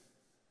do.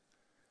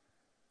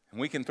 And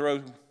we can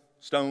throw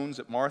stones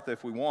at Martha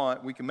if we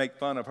want. We can make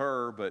fun of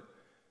her, but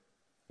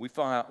we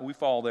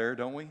fall there,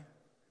 don't we?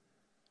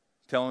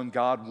 Telling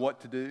God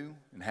what to do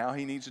and how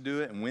He needs to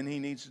do it and when He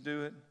needs to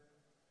do it.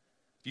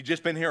 If you'd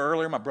just been here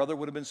earlier, my brother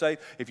would have been saved.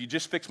 If you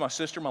just fixed my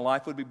sister, my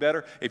life would be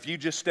better. If you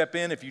just step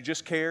in, if you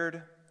just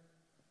cared.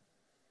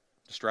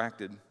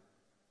 Distracted.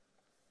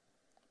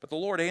 But the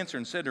Lord answered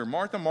and said to her,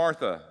 Martha,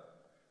 Martha,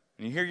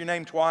 when you hear your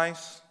name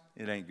twice,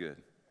 it ain't good.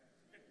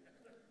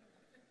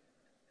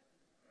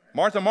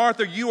 Martha,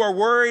 Martha, you are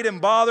worried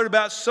and bothered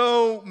about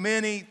so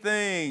many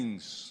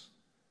things.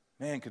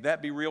 Man, could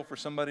that be real for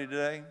somebody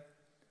today?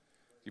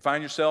 You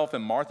find yourself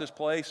in Martha's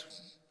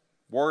place,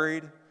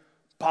 worried,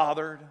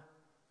 bothered,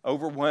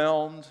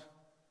 overwhelmed,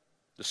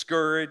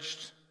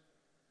 discouraged.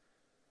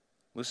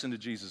 Listen to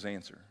Jesus'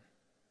 answer.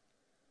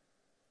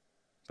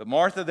 But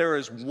Martha, there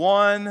is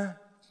one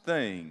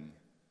thing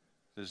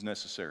that is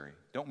necessary.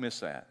 Don't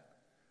miss that.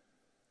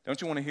 Don't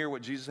you want to hear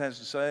what Jesus has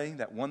to say?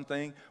 That one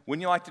thing?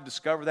 Wouldn't you like to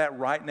discover that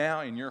right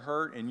now in your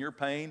hurt, in your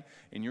pain,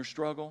 in your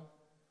struggle?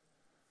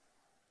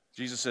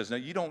 Jesus says, no,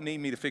 you don't need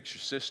me to fix your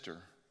sister.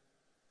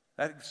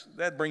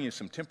 That'd bring you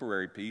some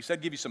temporary peace.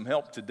 That'd give you some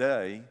help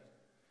today.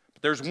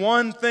 But there's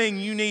one thing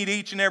you need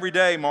each and every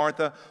day,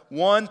 Martha.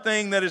 One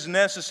thing that is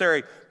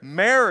necessary.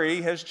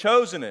 Mary has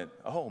chosen it.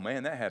 Oh,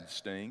 man, that had to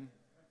sting.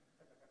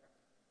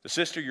 The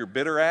sister you're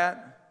bitter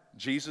at,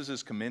 Jesus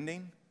is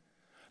commending.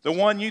 The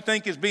one you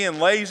think is being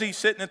lazy,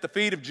 sitting at the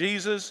feet of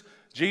Jesus,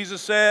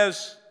 Jesus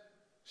says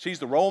she's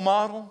the role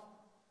model.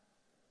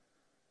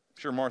 I'm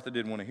sure Martha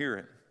didn't want to hear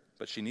it,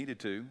 but she needed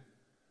to.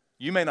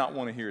 You may not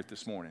want to hear it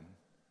this morning,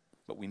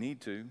 but we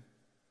need to.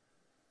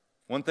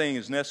 One thing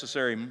is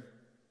necessary.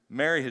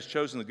 Mary has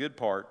chosen the good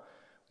part,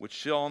 which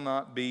shall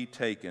not be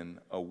taken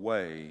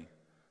away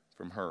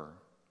from her.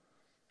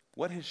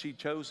 What has she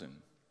chosen?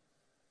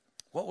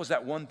 What was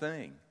that one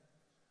thing?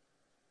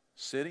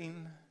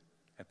 Sitting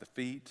at the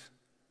feet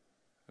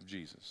of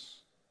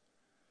Jesus.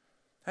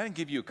 I didn't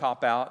give you a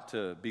cop-out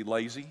to be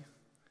lazy,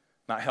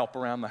 not help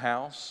around the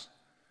house,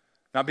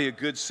 not be a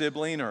good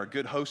sibling or a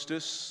good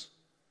hostess.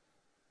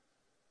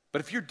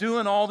 But if you're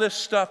doing all this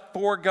stuff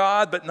for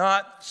God but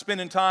not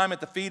spending time at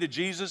the feet of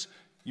Jesus,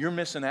 you're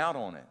missing out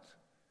on it.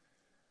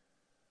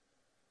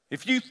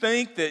 If you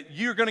think that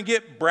you're going to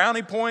get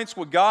brownie points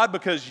with God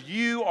because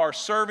you are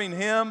serving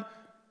Him,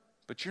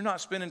 but you're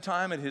not spending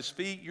time at His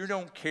feet, you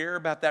don't care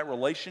about that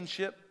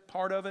relationship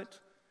part of it,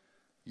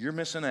 you're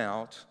missing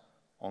out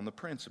on the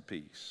Prince of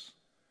Peace.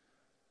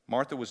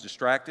 Martha was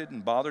distracted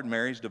and bothered.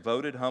 Mary's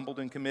devoted, humbled,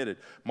 and committed.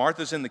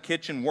 Martha's in the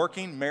kitchen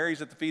working.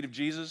 Mary's at the feet of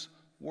Jesus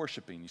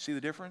worshiping. You see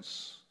the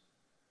difference?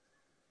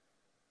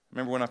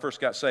 Remember when I first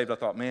got saved, I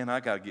thought, man, I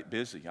got to get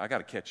busy. I got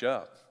to catch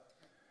up.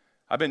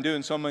 I've been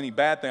doing so many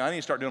bad things. I need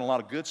to start doing a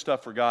lot of good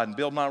stuff for God and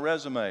build my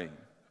resume.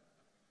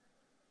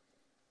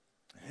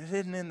 It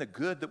isn't in the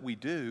good that we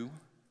do.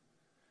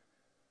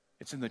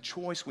 It's in the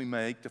choice we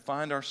make to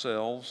find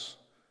ourselves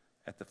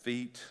at the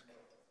feet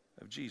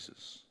of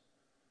Jesus.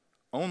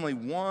 Only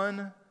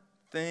one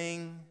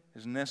thing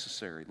is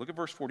necessary. Look at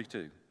verse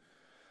 42.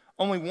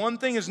 Only one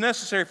thing is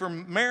necessary, for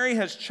Mary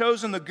has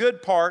chosen the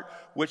good part,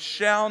 which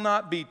shall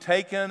not be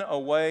taken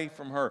away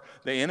from her.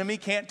 The enemy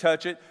can't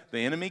touch it, the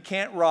enemy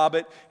can't rob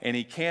it, and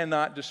he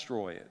cannot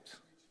destroy it.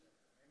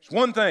 There's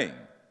one thing, and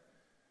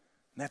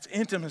that's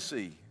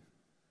intimacy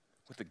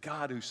with the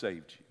God who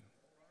saved you.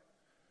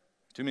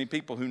 Too many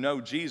people who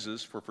know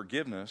Jesus for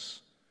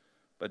forgiveness,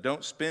 but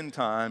don't spend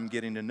time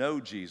getting to know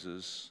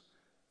Jesus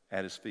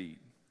at His feet.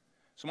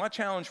 So my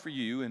challenge for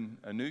you in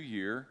a new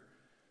year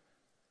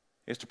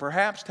is to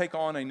perhaps take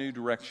on a new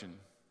direction.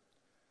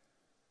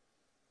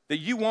 That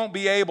you won't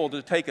be able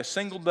to take a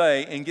single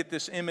day and get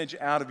this image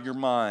out of your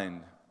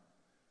mind.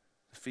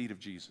 The feet of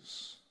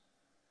Jesus.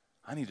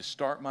 I need to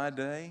start my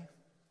day.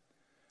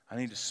 I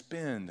need to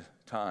spend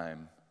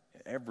time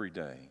every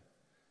day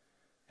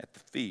at the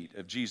feet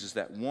of Jesus,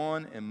 that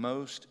one and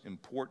most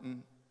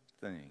important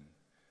thing.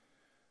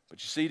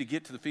 But you see, to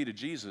get to the feet of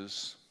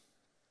Jesus,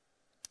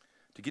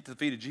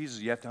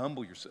 you have to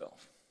humble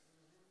yourself.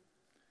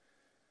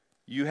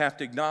 You have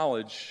to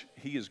acknowledge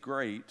He is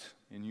great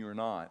and you are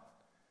not.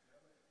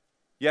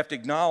 You have to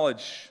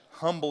acknowledge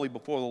humbly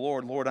before the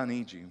Lord, Lord, I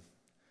need you.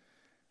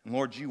 And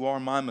Lord, you are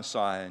my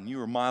Messiah and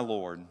you are my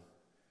Lord.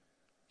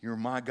 You're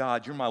my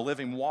God. You're my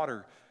living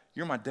water.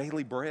 You're my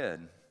daily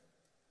bread.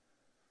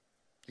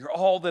 You're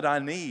all that I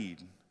need.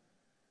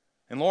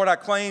 And Lord, I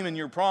claim in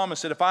your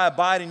promise that if I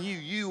abide in you,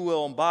 you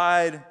will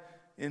abide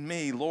in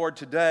me. Lord,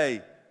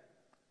 today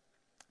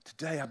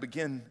I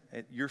begin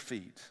at your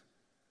feet,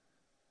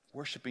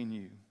 worshiping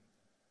you,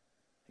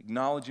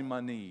 acknowledging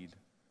my need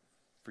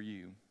for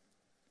you.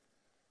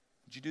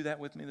 Would you do that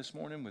with me this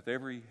morning with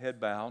every head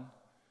bowed?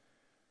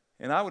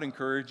 And I would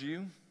encourage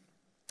you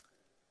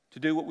to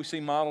do what we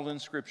see modeled in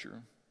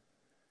Scripture.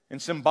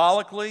 And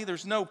symbolically,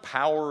 there's no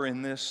power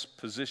in this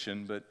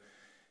position, but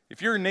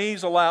if your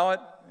knees allow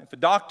it, if a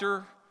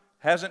doctor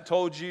hasn't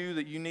told you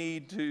that you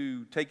need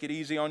to take it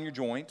easy on your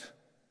joint,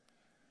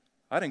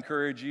 I'd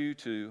encourage you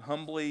to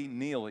humbly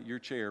kneel at your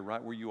chair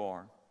right where you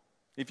are.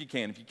 If you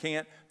can. If you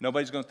can't,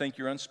 nobody's going to think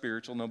you're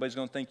unspiritual. Nobody's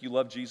going to think you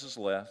love Jesus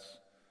less.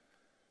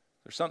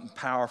 There's something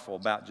powerful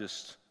about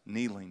just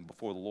kneeling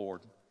before the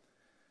Lord.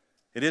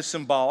 It is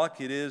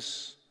symbolic. It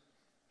is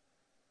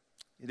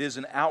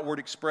an outward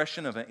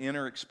expression of an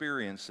inner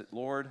experience that,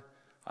 Lord,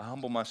 I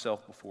humble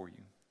myself before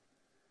you.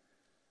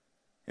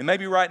 And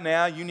maybe right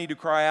now you need to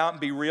cry out and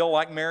be real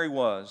like Mary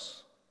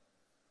was.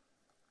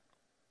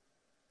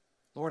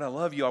 Lord, I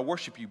love you, I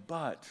worship you,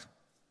 but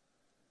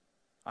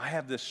I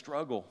have this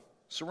struggle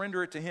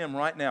Surrender it to Him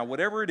right now.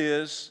 Whatever it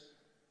is,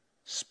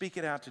 speak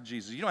it out to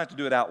Jesus. You don't have to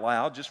do it out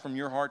loud, just from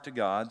your heart to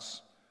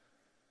God's.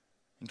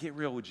 And get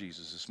real with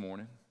Jesus this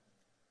morning.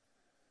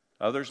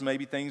 Others,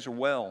 maybe things are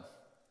well.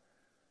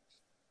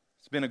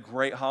 It's been a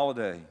great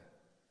holiday.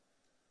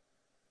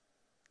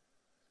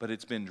 But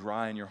it's been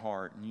dry in your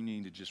heart, and you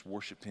need to just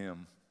worship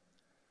Him.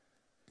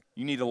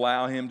 You need to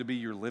allow Him to be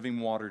your living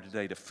water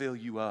today, to fill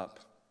you up,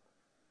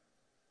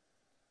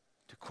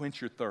 to quench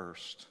your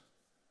thirst,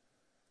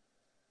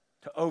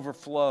 to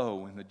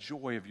overflow in the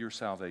joy of your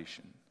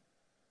salvation.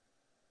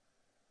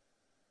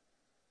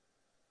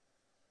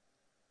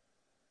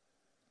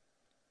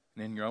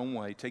 And in your own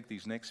way, take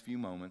these next few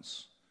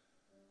moments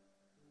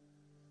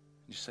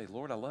and just say,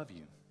 Lord, I love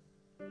you.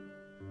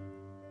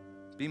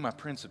 Be my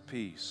Prince of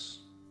Peace.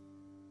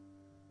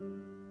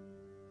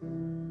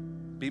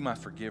 Be my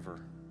forgiver,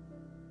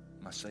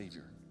 my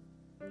Savior.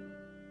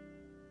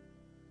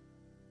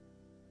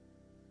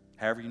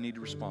 However you need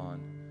to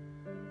respond.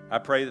 I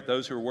pray that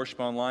those who are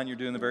worshiping online, you're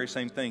doing the very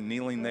same thing,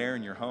 kneeling there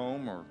in your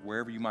home or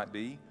wherever you might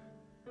be,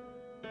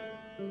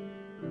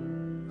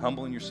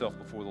 humbling yourself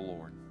before the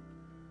Lord.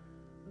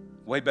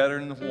 Way better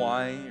than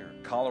Hawaii or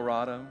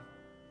Colorado,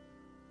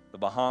 the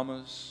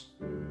Bahamas,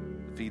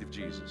 the feet of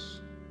Jesus.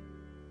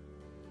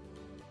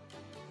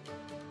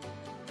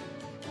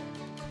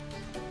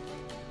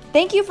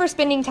 Thank you for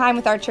spending time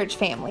with our church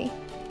family.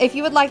 If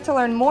you would like to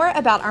learn more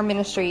about our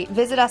ministry,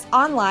 visit us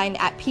online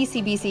at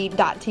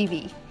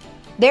pcbc.tv.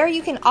 There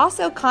you can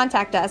also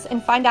contact us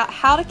and find out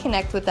how to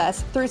connect with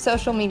us through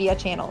social media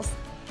channels.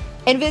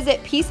 And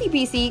visit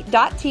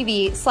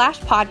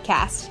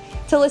pcbc.tv/podcast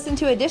to listen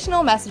to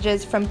additional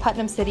messages from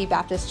Putnam City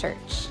Baptist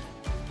Church.